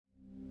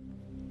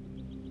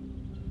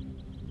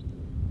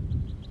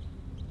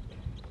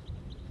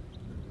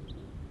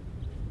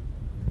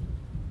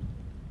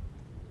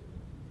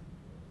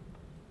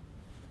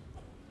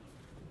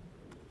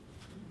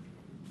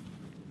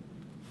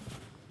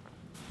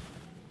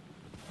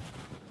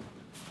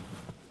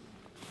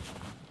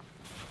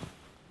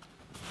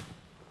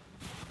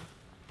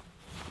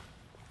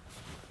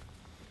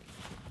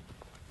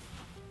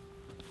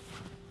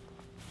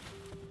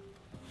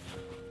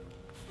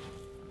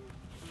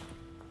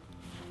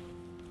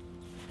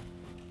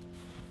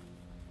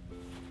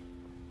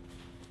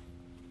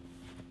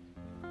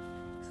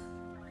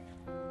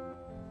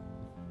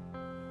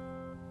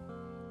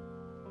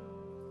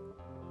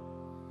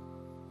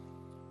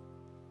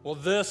Well,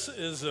 this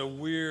is a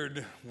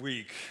weird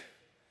week.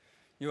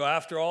 You know,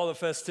 after all the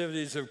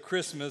festivities of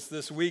Christmas,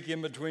 this week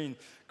in between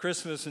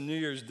Christmas and New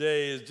Year's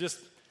Day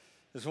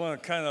is one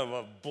kind of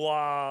a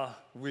blah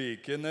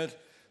week, isn't it?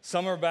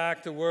 Some are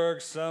back to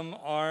work, some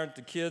aren't.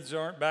 The kids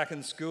aren't back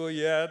in school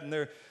yet, and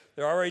they're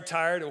already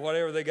tired of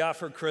whatever they got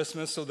for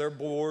Christmas, so they're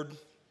bored.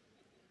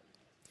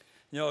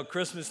 You know, at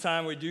Christmas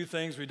time, we do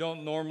things we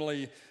don't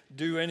normally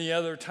do any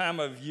other time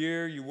of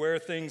year. You wear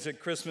things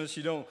at Christmas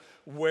you don't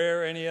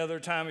wear any other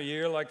time of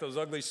year, like those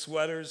ugly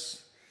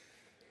sweaters.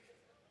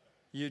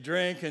 You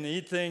drink and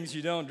eat things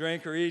you don't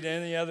drink or eat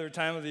any other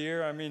time of the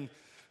year. I mean,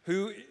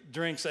 who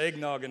drinks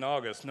eggnog in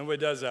August? Nobody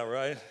does that,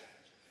 right?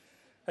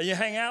 You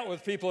hang out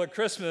with people at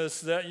Christmas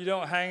that you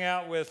don't hang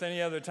out with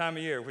any other time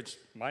of year, which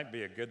might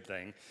be a good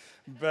thing.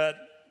 But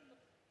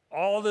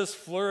all this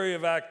flurry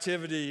of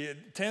activity,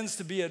 it tends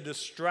to be a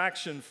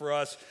distraction for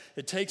us.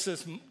 It takes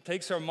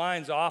our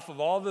minds off of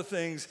all the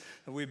things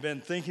that we've been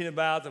thinking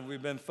about, that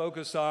we've been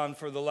focused on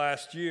for the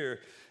last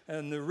year.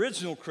 And the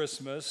original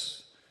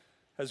Christmas,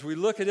 as we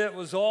look at it,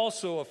 was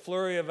also a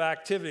flurry of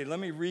activity. Let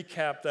me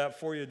recap that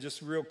for you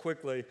just real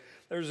quickly.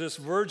 There's this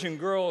virgin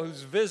girl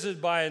who's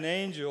visited by an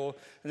angel.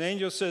 An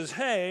angel says,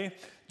 hey,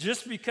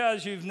 just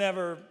because you've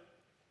never,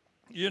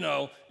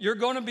 you're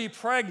going to be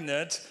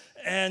pregnant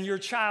and your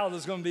child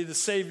is going to be the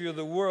Savior of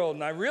the world.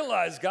 And I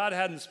realized God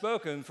hadn't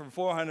spoken for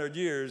 400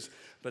 years,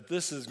 but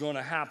this is going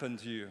to happen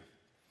to you.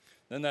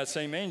 Then that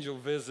same angel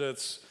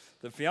visits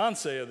the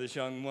fiance of this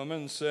young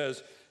woman and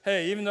says,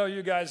 hey, even though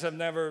you guys have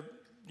never,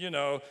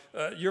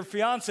 your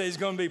fiance is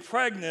going to be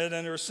pregnant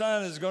and her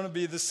son is going to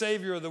be the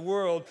Savior of the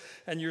world,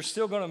 and you're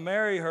still going to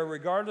marry her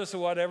regardless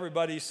of what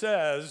everybody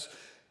says,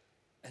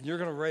 and you're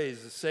going to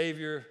raise the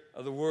Savior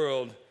of the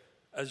world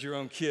as your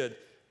own kid.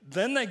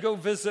 Then they go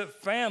visit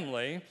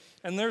family,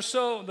 and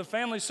the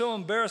family's so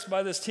embarrassed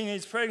by this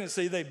teenage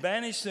pregnancy, they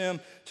banish them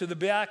to the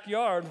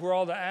backyard where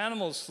all the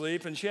animals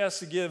sleep, and she has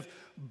to give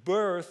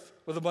birth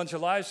with a bunch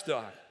of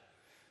livestock.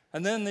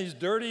 And then these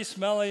dirty,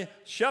 smelly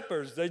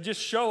shepherds, they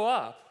just show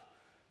up.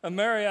 And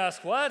Mary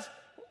asks, what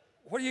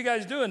are you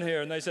guys doing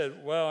here? And they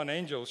said, well, an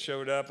angel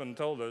showed up and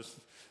told us.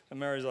 And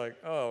Mary's like,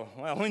 oh,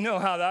 well, we know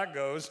how that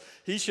goes.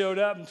 He showed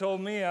up and told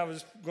me I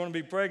was going to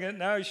be pregnant.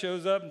 Now he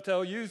shows up and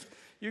tells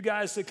you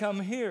guys to come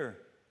here.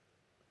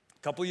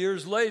 A couple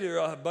years later,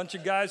 a bunch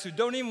of guys who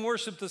don't even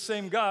worship the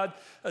same God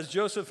as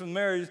Joseph and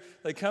Mary,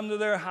 they come to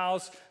their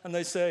house and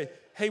they say,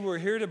 hey, we're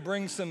here to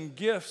bring some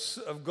gifts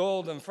of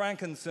gold and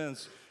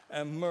frankincense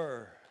and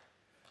myrrh.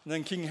 And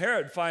then King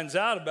Herod finds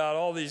out about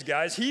all these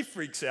guys. He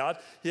freaks out.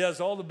 He has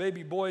all the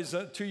baby boys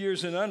 2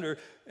 years and under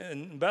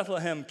in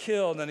Bethlehem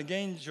killed. And an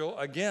angel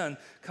again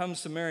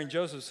comes to Mary and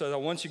Joseph and says, I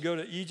want you to go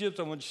to Egypt.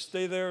 I want you to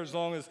stay there as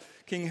long as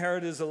King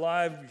Herod is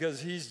alive because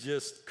he's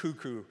just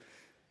cuckoo.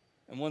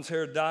 And once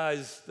Herod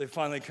dies, they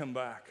finally come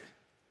back.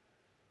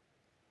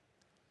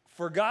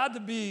 For God to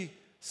be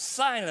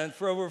silent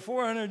for over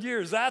 400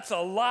 years, that's a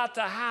lot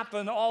to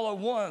happen all at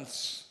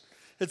once.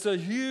 It's a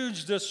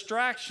huge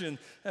distraction.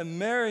 And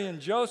Mary and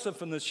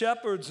Joseph and the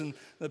shepherds and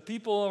the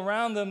people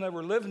around them that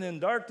were living in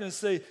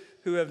darkness,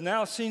 who have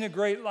now seen a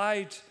great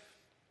light,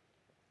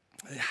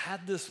 they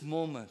had this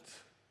moment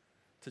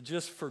to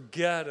just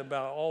forget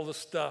about all the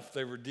stuff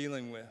they were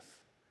dealing with.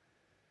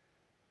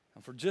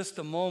 And for just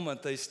a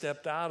moment, they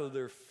stepped out of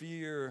their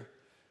fear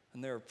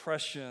and their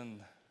oppression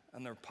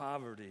and their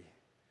poverty.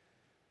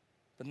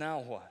 But now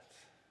what?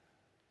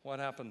 What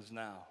happens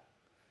now?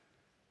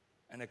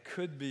 And it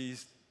could be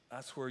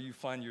that's where you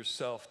find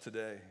yourself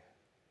today.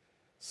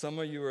 Some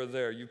of you are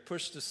there. You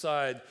pushed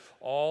aside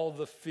all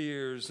the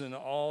fears and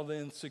all the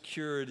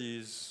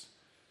insecurities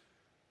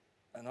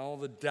and all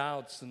the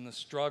doubts and the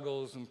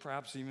struggles and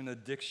perhaps even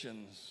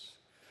addictions.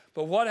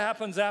 But what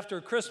happens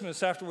after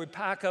Christmas, after we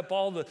pack up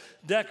all the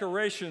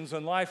decorations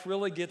and life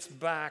really gets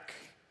back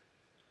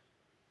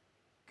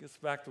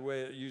the way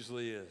it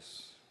usually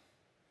is?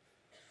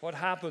 What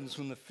happens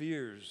when the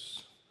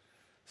fears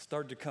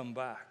start to come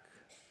back?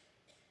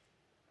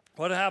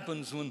 What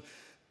happens when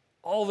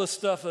all the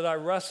stuff that I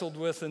wrestled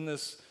with in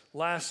this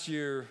last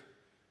year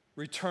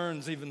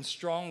returns even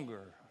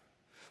stronger?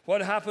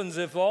 What happens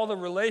if all the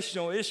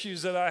relational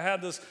issues that I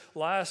had this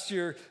last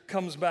year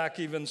comes back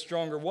even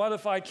stronger? What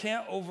if I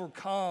can't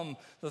overcome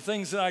the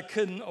things that I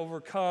couldn't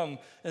overcome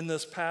in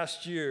this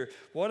past year?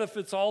 What if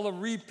it's all a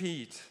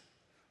repeat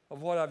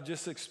of what I've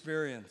just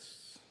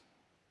experienced?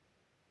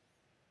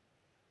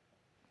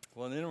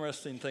 Well, an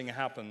interesting thing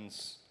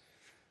happens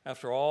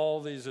after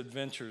all these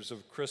adventures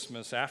of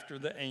Christmas, after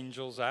the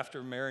angels,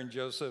 after Mary and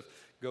Joseph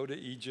go to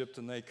Egypt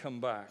and they come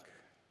back.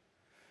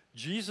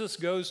 Jesus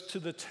goes to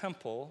the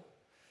temple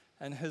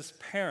and his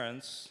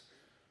parents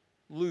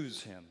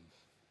lose him.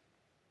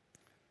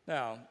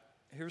 Now,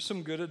 here's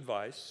some good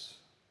advice.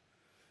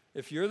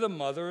 If you're the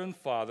mother and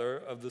father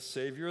of the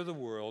Savior of the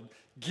world,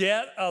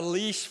 get a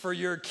leash for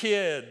your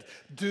kid.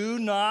 Do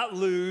not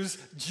lose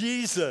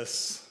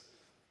Jesus.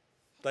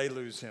 They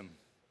lose him.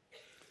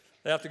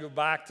 They have to go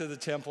back to the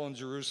temple in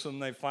Jerusalem.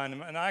 They find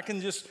him. And I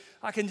can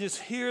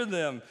just hear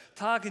them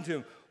talking to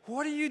him.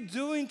 What are you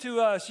doing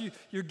to us?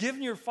 You're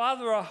giving your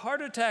father a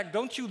heart attack.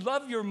 Don't you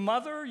love your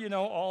mother? You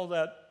know, all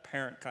that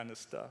parent kind of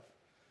stuff.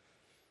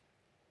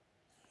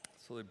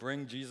 So they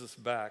bring Jesus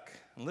back.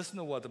 And listen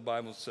to what the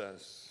Bible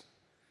says.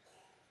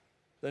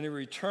 Then he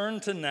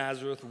returned to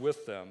Nazareth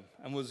with them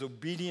and was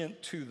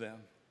obedient to them.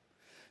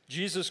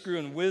 Jesus grew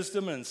in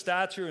wisdom and in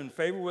stature and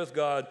favor with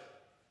God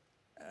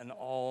and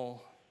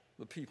all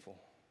the people.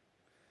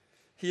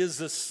 He is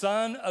the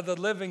Son of the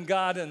living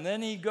God, and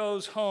then he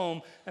goes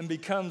home and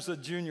becomes a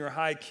junior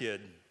high kid.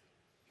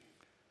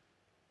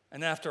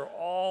 And after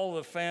all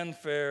the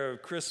fanfare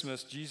of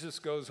Christmas, Jesus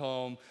goes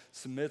home,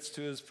 submits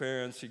to his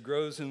parents. He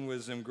grows in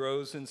wisdom,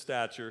 grows in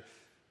stature.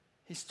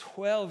 He's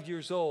 12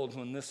 years old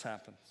when this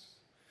happens.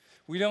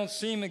 We don't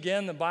see him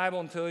again in the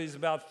Bible until he's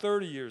about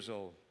 30 years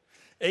old.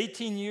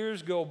 18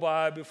 years go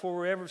by before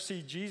we ever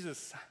see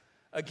Jesus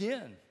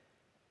again.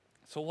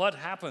 So what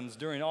happens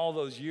during all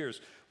those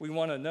years? We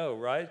want to know,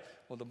 right?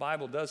 Well, the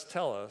Bible does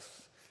tell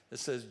us. It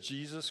says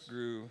Jesus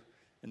grew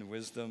in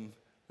wisdom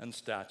and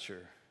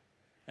stature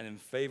and in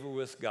favor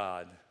with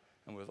God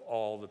and with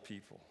all the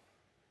people.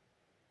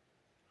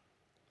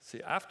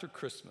 See, after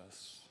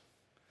Christmas,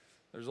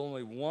 there's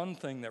only one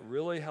thing that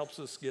really helps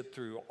us get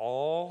through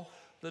all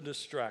the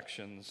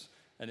distractions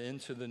and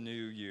into the new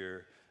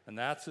year, and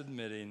that's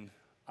admitting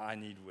I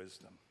need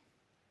wisdom.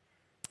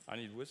 I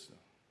need wisdom.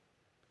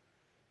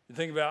 You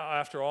think about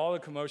after all the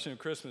commotion of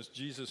Christmas,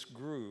 Jesus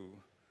grew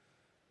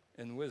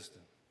in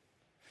wisdom.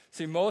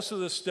 See, most of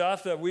the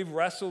stuff that we've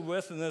wrestled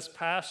with in this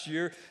past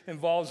year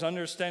involves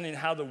understanding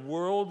how the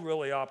world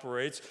really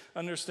operates,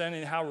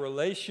 understanding how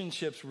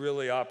relationships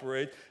really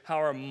operate, how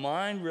our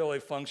mind really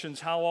functions,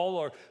 how all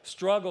our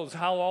struggles,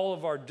 how all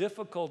of our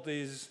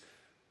difficulties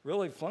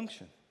really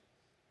function.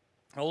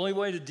 The only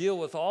way to deal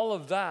with all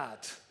of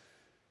that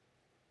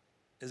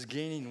is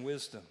gaining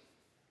wisdom.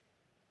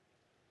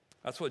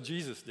 That's what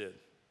Jesus did.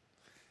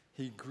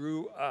 He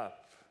grew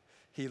up.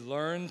 He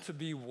learned to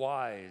be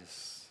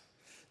wise.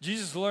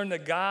 Jesus learned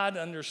that God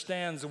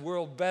understands the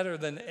world better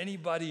than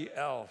anybody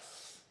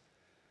else.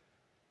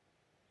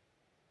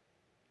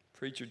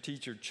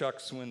 Preacher-teacher Chuck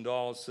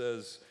Swindoll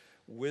says,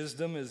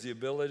 wisdom is the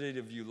ability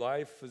to view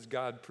life as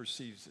God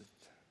perceives it.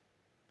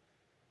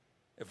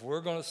 If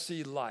we're going to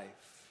see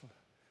life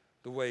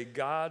the way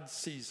God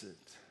sees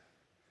it,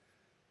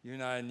 you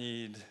and I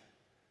need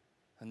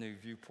a new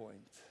viewpoint.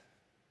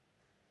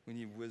 We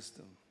need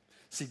wisdom.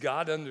 See,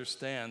 God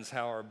understands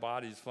how our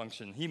bodies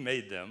function. He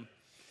made them.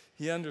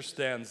 He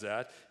understands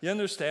that. He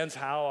understands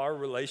how our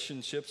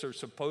relationships are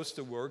supposed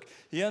to work.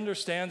 He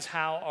understands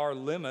how our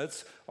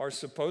limits are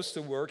supposed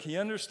to work. He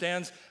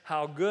understands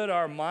how good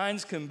our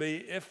minds can be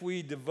if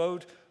we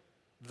devote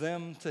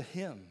them to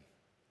Him.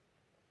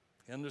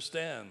 He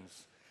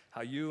understands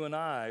how you and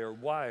I are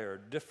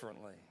wired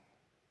differently.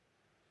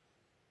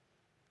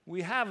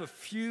 We have a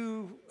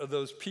few of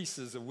those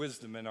pieces of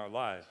wisdom in our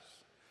lives.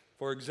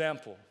 For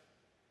example,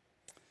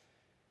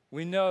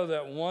 we know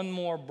that one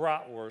more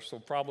bratwurst will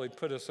probably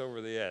put us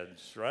over the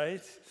edge,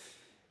 right?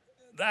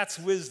 That's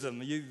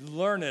wisdom. You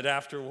learn it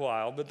after a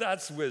while, but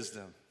that's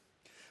wisdom.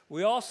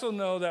 We also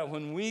know that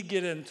when we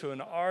get into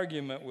an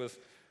argument with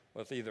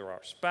either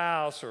our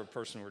spouse or a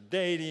person we're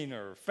dating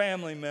or a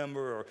family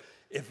member, or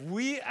if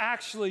we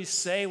actually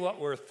say what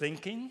we're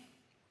thinking,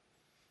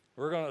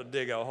 we're going to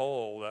dig a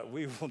hole that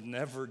we will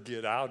never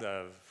get out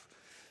of.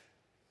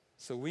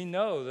 So we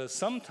know that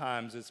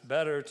sometimes it's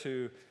better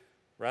to,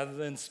 rather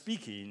than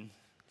speaking,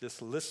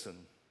 just listen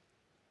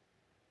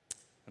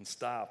and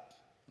stop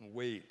and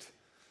wait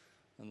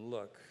and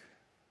look.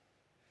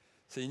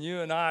 See, you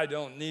and I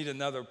don't need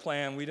another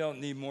plan. We don't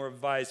need more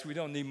advice. We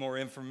don't need more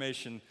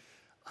information.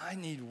 I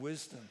need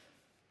wisdom.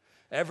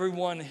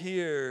 Everyone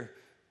here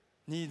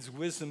needs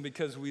wisdom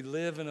because we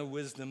live in a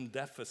wisdom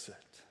deficit.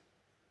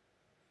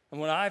 And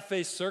when I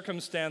face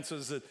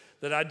circumstances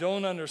that I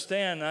don't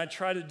understand and I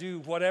try to do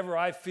whatever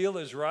I feel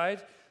is right,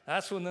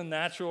 that's when the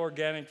natural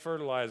organic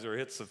fertilizer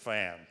hits the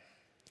fan.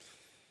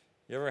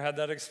 You ever had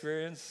that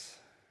experience?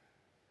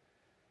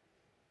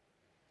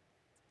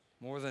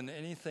 More than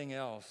anything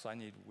else, I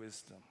need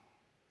wisdom.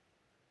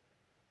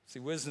 See,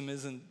 wisdom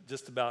isn't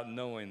just about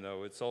knowing,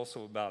 though. It's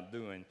also about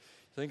doing.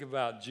 Think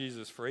about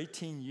Jesus. For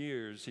 18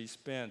 years, he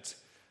spent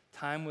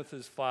time with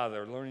his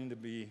Father learning to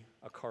be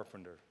a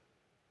carpenter.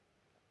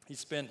 He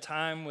spent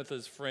time with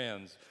his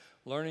friends,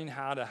 learning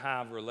how to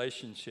have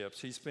relationships.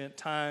 He spent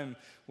time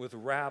with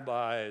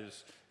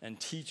rabbis and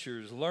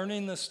teachers,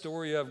 learning the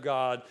story of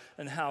God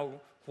and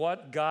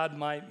what God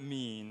might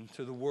mean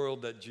to the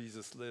world that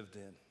Jesus lived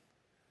in.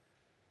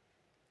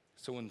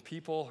 So when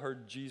people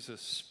heard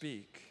Jesus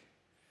speak,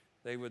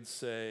 they would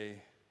say,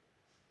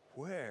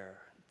 where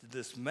did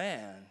this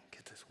man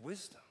get this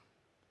wisdom?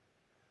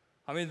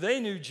 I mean, they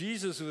knew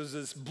Jesus was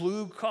this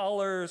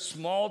blue-collar,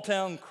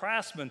 small-town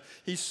craftsman.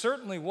 He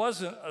certainly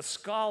wasn't a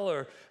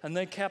scholar, and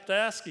they kept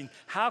asking,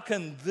 how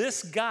can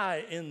this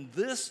guy in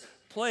this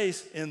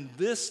place, in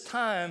this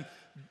time,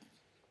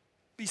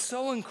 be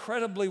so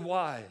incredibly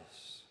wise?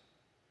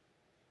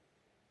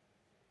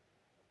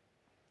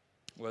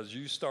 Well, as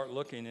you start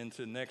looking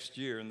into next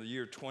year, in the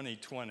year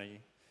 2020,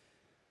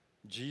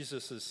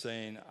 Jesus is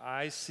saying,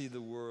 I see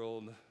the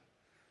world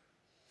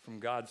from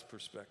God's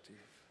perspective.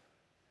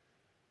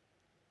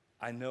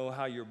 I know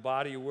how your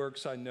body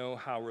works. I know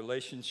how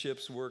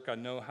relationships work. I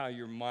know how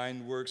your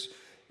mind works.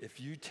 If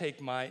you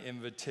take my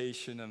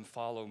invitation and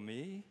follow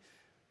me,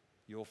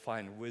 you'll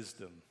find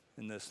wisdom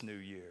in this new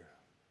year.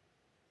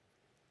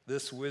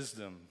 This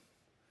wisdom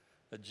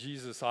that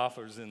Jesus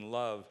offers in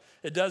love,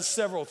 it does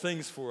several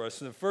things for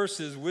us. And the first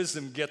is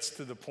wisdom gets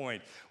to the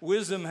point.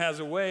 Wisdom has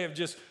a way of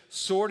just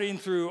sorting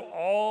through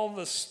all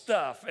the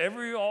stuff,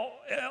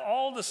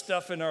 all the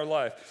stuff in our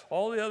life,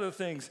 all the other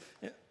things.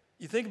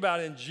 You think about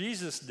it, in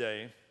Jesus'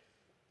 day,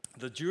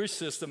 the Jewish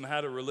system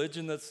had a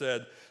religion that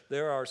said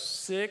there are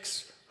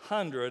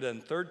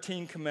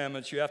 613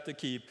 commandments you have to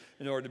keep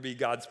in order to be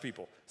God's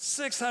people.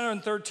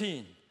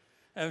 613.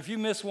 And if you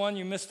miss one,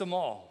 you missed them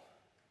all.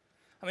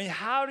 I mean,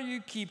 how do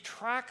you keep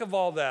track of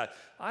all that?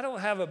 I don't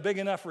have a big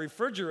enough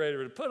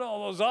refrigerator to put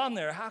all those on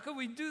there. How could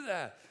we do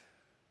that?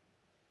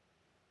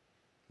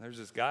 There's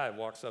this guy who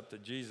walks up to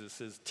Jesus,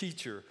 says,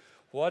 Teacher,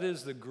 what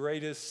is the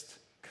greatest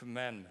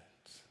commandment?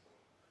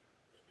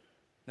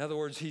 In other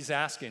words, he's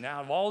asking,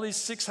 out of all these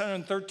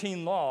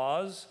 613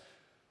 laws,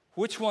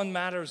 which one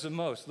matters the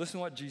most? Listen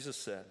to what Jesus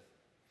said.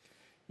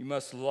 You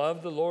must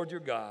love the Lord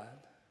your God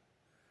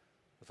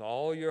with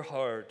all your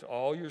heart,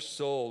 all your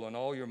soul, and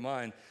all your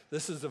mind.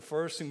 This is the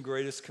first and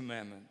greatest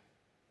commandment.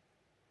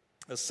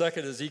 The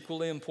second is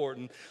equally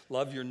important.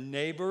 Love your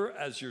neighbor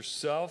as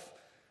yourself.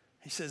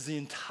 He says the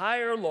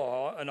entire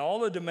law and all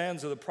the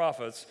demands of the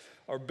prophets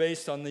are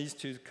based on these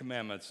two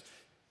commandments.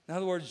 In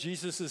other words,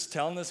 Jesus is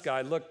telling this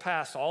guy, look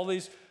past all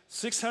these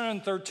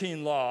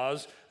 613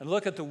 laws and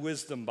look at the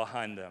wisdom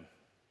behind them.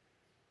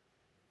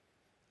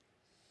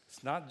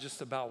 It's not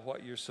just about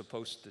what you're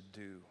supposed to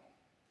do.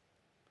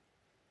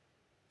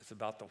 It's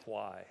about the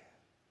why.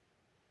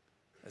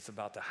 It's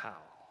about the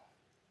how.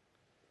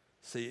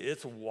 See,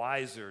 it's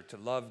wiser to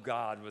love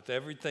God with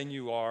everything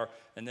you are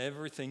and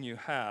everything you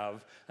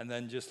have, and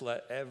then just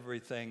let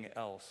everything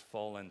else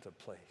fall into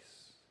place.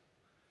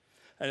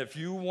 And if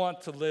you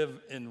want to live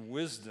in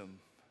wisdom,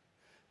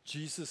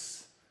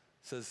 Jesus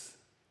says,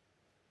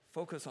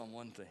 focus on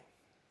one thing.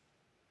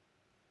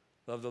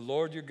 Love the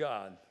Lord your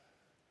God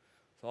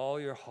with all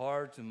your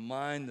heart and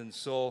mind and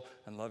soul,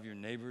 and love your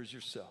neighbor as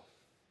yourself.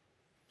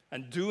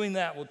 And doing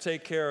that will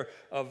take care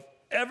of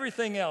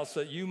everything else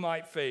that you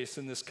might face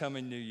in this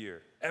coming new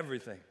year.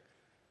 Everything.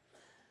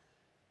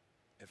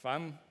 If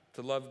I'm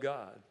to love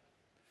God,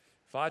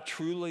 if I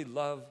truly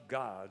love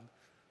God,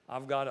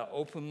 I've got to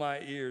open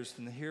my ears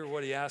and hear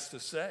what he has to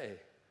say.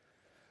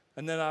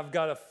 And then I've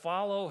got to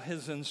follow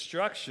his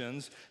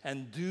instructions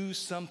and do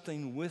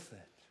something with it.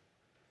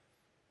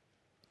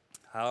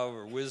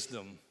 However,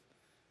 wisdom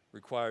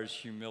requires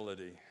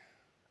humility.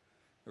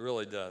 It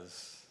really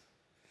does.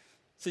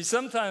 See,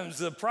 sometimes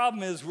the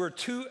problem is we're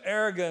too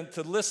arrogant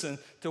to listen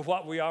to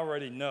what we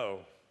already know.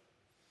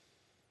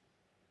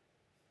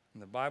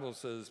 And the Bible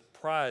says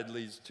pride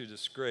leads to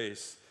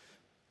disgrace,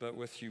 but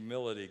with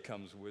humility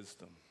comes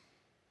wisdom.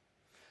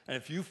 And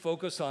if you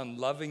focus on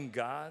loving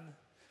God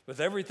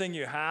with everything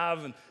you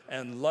have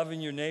and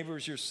loving your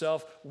neighbors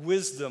yourself,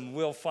 wisdom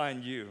will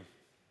find you.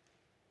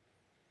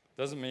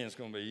 Doesn't mean it's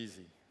going to be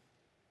easy.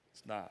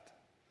 It's not.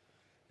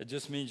 It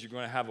just means you're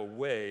going to have a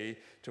way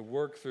to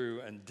work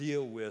through and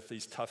deal with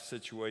these tough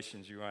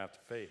situations you're going to have to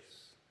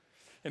face.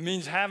 It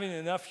means having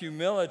enough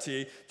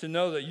humility to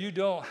know that you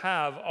don't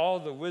have all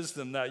the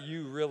wisdom that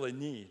you really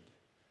need.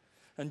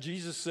 And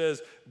Jesus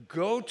says,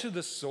 go to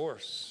the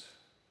source.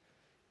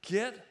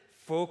 Get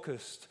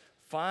focused.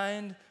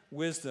 Find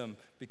wisdom,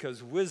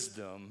 because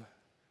wisdom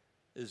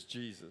is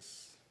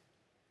Jesus.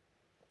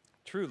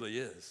 Truly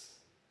is.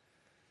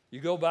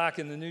 You go back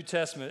in the New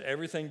Testament,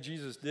 everything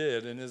Jesus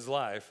did in his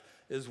life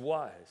is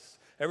wise.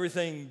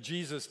 Everything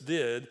Jesus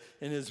did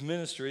in his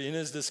ministry, in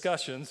his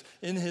discussions,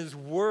 in his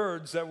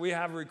words that we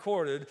have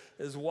recorded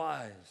is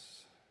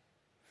wise.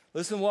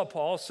 Listen to what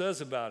Paul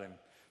says about him.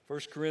 1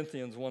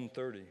 Corinthians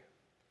 1:30.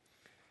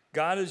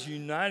 God has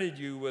united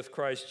you with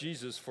Christ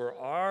Jesus for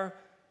our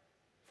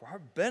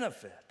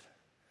benefit.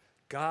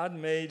 God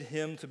made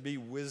him to be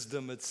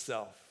wisdom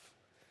itself.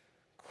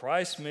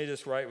 Christ made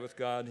us right with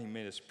God. He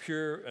made us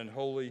pure and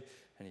holy,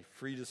 and he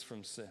freed us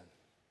from sin.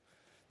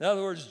 In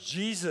other words,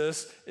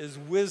 Jesus is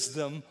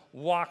wisdom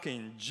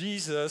walking.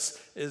 Jesus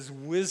is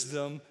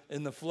wisdom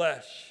in the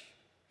flesh.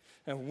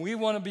 And we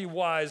want to be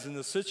wise in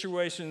the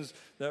situations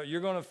that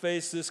you're going to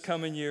face this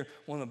coming year.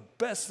 One of the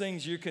best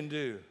things you can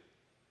do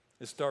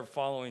is start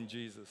following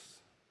Jesus.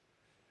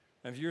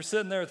 And if you're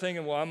sitting there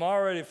thinking, well, I'm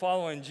already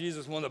following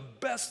Jesus, one of the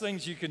best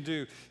things you can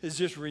do is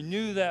just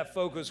renew that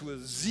focus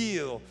with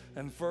zeal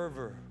and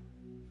fervor.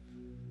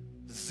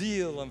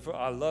 Zeal and fervor.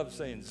 I love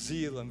saying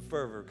zeal and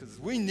fervor because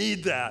we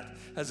need that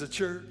as a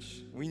church.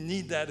 We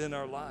need that in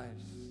our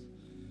lives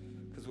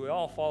because we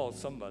all follow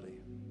somebody.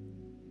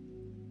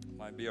 It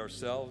might be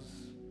ourselves,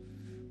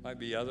 might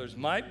be others,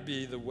 might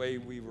be the way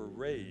we were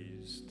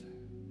raised.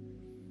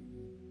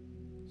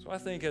 So I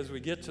think as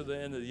we get to the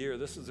end of the year,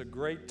 this is a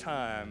great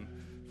time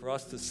for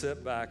us to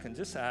sit back and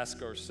just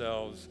ask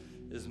ourselves,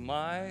 Is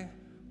my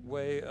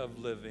way of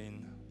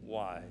living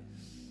wise?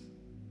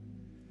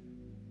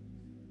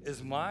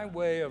 Is my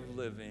way of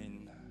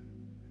living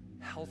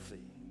healthy?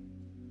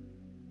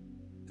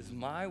 Is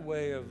my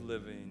way of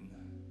living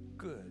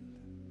good?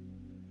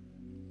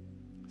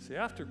 See,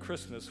 after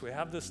Christmas, we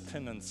have this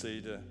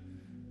tendency to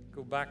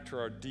go back to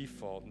our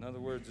default. In other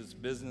words, it's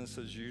business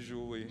as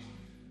usual. We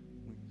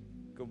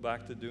go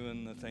back to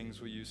doing the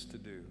things we used to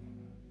do.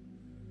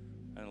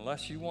 And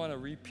unless you want a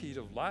repeat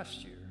of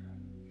last year,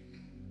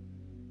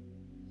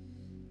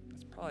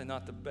 it's probably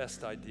not the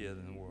best idea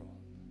in the world.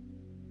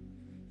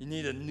 You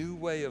need a new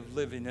way of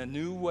living, a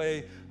new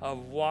way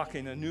of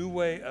walking, a new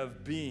way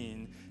of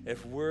being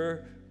if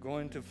we're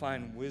going to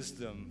find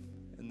wisdom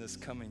in this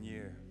coming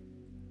year.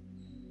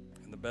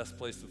 And the best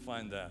place to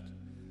find that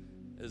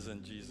is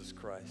in Jesus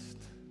Christ.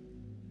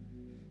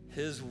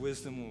 His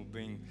wisdom will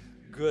bring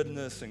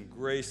goodness and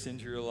grace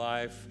into your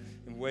life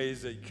in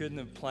ways that you couldn't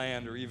have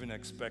planned or even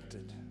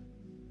expected.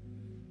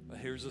 But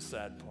here's the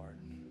sad part,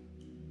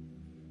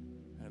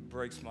 and it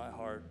breaks my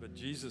heart, but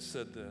Jesus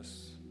said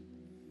this: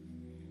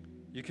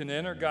 you can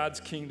enter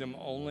God's kingdom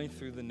only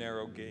through the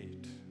narrow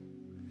gate.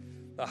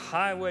 The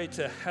highway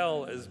to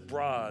hell is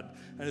broad,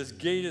 and his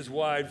gate is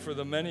wide for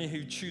the many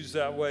who choose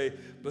that way.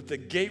 But the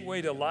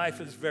gateway to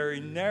life is very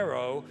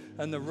narrow,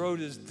 and the road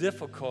is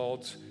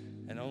difficult,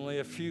 and only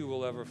a few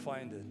will ever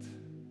find it.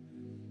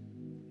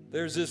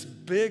 There's this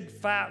big,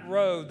 fat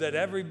road that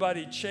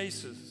everybody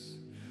chases.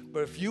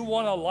 But if you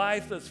want a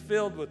life that's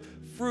filled with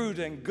fruit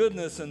and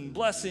goodness and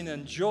blessing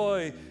and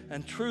joy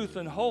and truth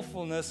and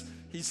hopefulness,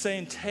 he's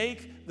saying,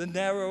 take the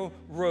narrow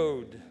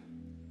road.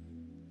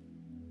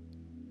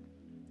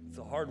 It's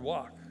a hard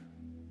walk,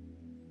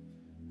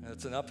 and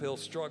it's an uphill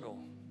struggle,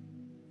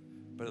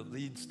 but it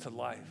leads to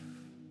life.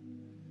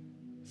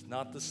 It's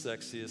not the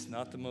sexiest,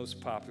 not the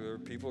most popular.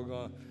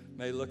 People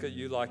may look at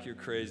you like you're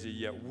crazy,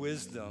 yet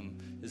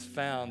wisdom is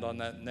found on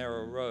that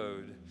narrow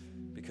road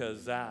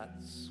because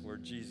that's where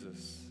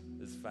Jesus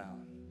is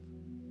found.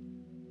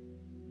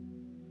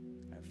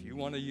 And if you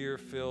want a year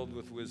filled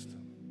with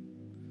wisdom,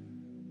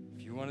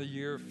 if you want a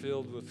year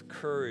filled with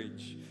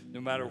courage,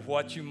 no matter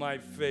what you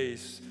might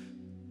face,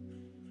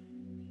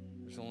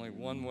 there's only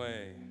one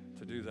way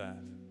to do that,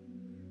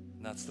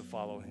 and that's to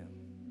follow him.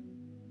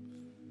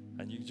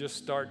 And you just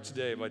start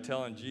today by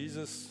telling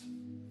Jesus,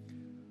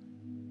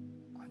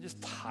 I'm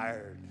just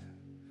tired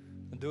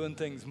of doing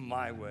things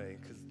my way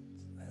because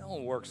they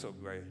don't work so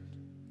great.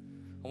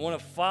 I want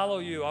to follow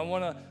you. I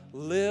want to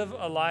live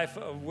a life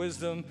of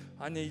wisdom.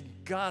 I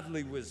need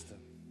godly wisdom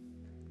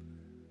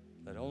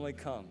that only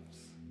comes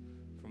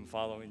from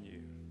following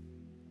you.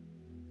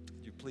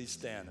 Would you please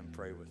stand and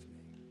pray with me?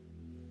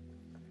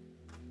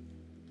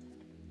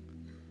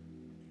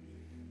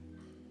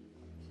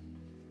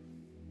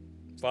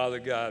 Father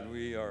God,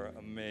 we are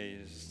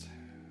amazed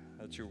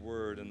at your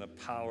word and the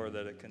power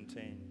that it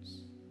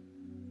contains.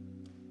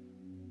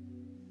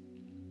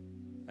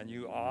 And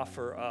you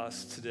offer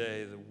us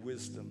today the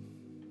wisdom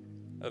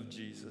of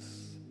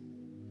Jesus.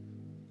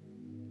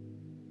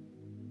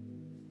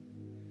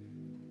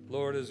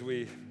 Lord, as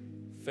we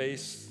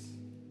face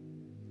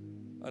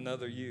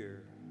another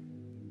year,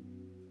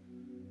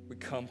 we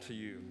come to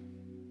you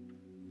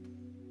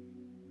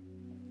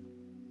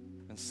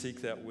and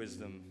seek that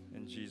wisdom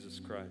in Jesus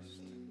Christ.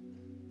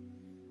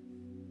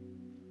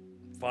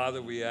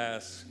 Father, we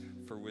ask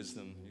for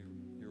wisdom.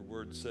 Your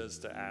word says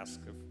to ask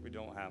if we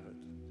don't have it.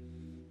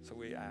 So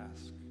we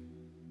ask.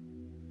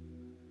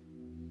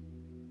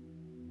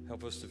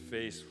 Help us to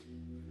face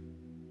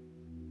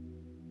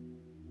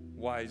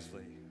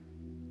wisely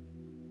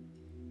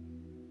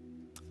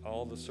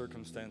all the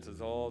circumstances,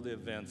 all the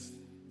events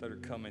that are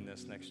coming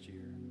this next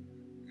year.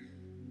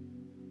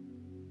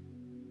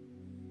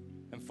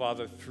 And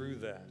Father, through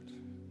that,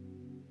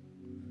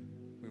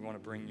 we want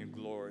to bring you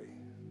glory.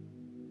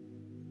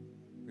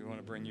 We want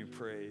to bring you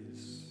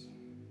praise.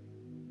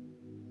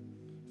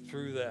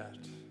 Through that,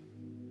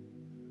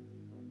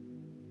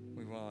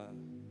 we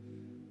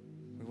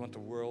want the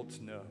world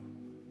to know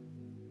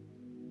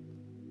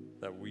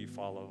that we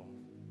follow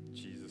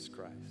Jesus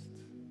Christ.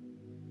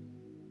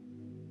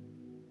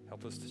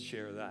 Help us to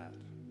share that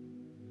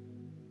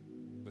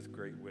with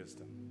great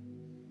wisdom.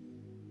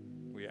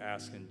 We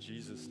ask in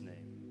Jesus'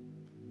 name,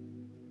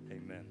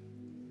 amen.